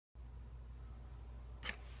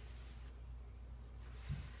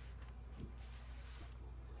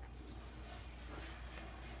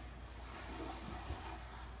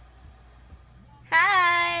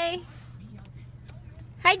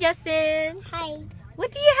Justin. Hi.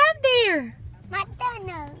 What do you have there?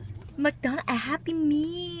 McDonald's. McDonald's, a Happy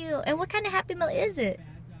Meal. And what kind of Happy Meal is it?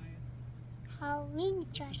 Halloween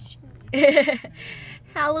Joshua.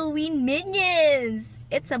 Halloween Minions.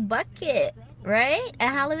 It's a bucket, right? A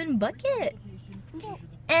Halloween bucket. No,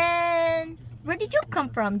 And where did you come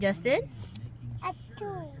from, Justin? at two.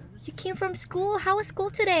 You came from school? How was school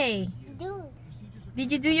today? Dude.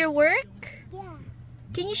 Did you do your work? Yeah.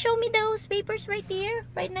 Can you show me those papers right there?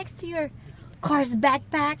 Right next to your Cars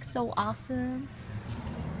backpack. So awesome.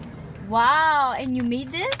 Wow, and you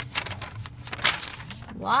made this?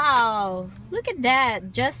 Wow, look at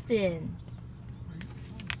that, Justin.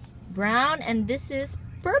 Brown, and this is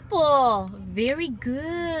purple. Very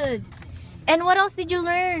good. And what else did you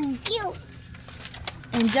learn? You.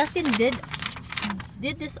 And Justin did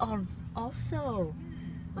this also.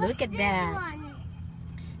 Look at This that. one.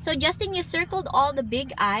 So Justin, you circled all the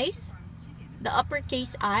big eyes, the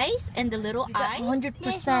uppercase eyes, and the little eyes. 100%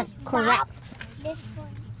 This one's correct. This one.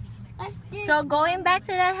 What's this? So going back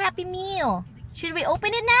to that Happy Meal, should we open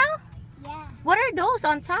it now? Yeah. What are those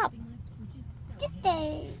on top?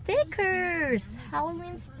 Stickers. Stickers.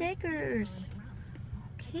 Halloween stickers.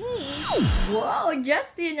 Okay. Whoa,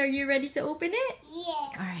 Justin, are you ready to open it?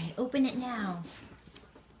 Yeah. Alright, open it now.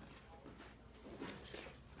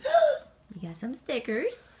 You got some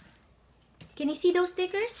stickers. Can you see those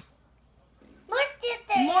stickers? More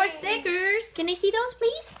stickers. More stickers. Can I see those,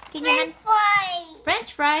 please? Can you French fries.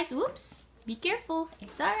 French fries. Whoops. Be careful.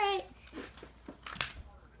 It's alright.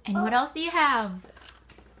 And what else do you have?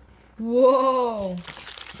 Whoa.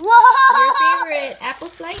 Whoa. Your favorite apple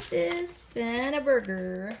slices and a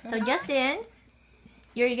burger. So Justin,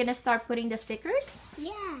 you're gonna start putting the stickers.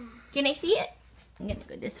 Yeah. Can I see it? I'm gonna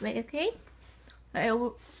go this way, okay?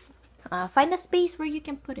 Find a space where you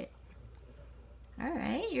can put it.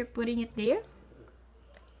 Alright, you're putting it there.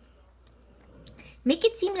 Make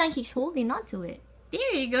it seem like he's holding on to it.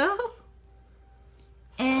 There you go.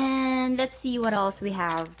 And let's see what else we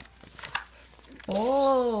have.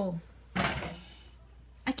 Oh,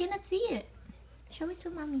 I cannot see it. Show it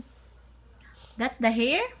to mommy. That's the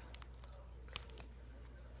hair.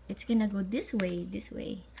 It's gonna go this way, this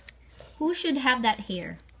way. Who should have that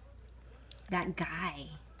hair? That guy.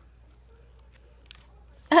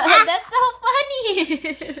 That's so funny.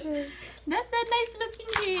 That's a nice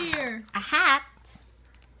looking hair. A hat.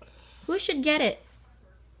 Who should get it?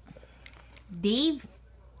 Dave?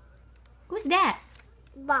 Who's that?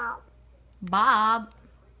 Bob. Bob.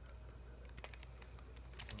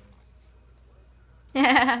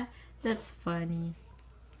 That's funny.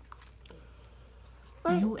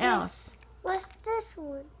 And What's who this? else? What's this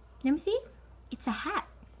one? Let me see. It's a hat.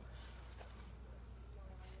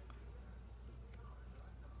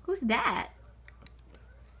 Who's that?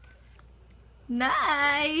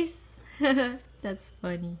 Nice. That's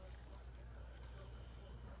funny.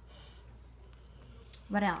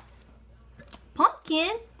 What else?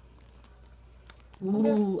 Pumpkin.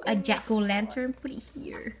 Ooh, a jack-o'-lantern. Put it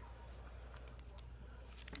here.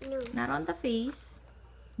 No. Not on the face.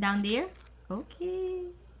 Down there? Okay.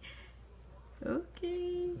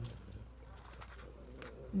 Okay.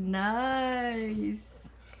 Nice.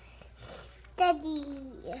 Teddy.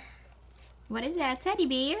 What is that? Teddy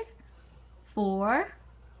bear? For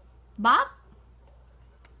Bob?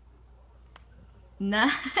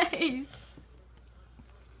 Nice.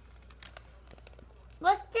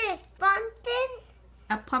 What's this? Pumpkin?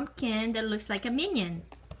 A pumpkin that looks like a minion.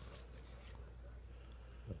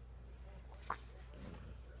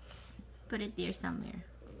 Put it there somewhere.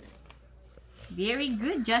 Very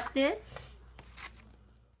good, Justin.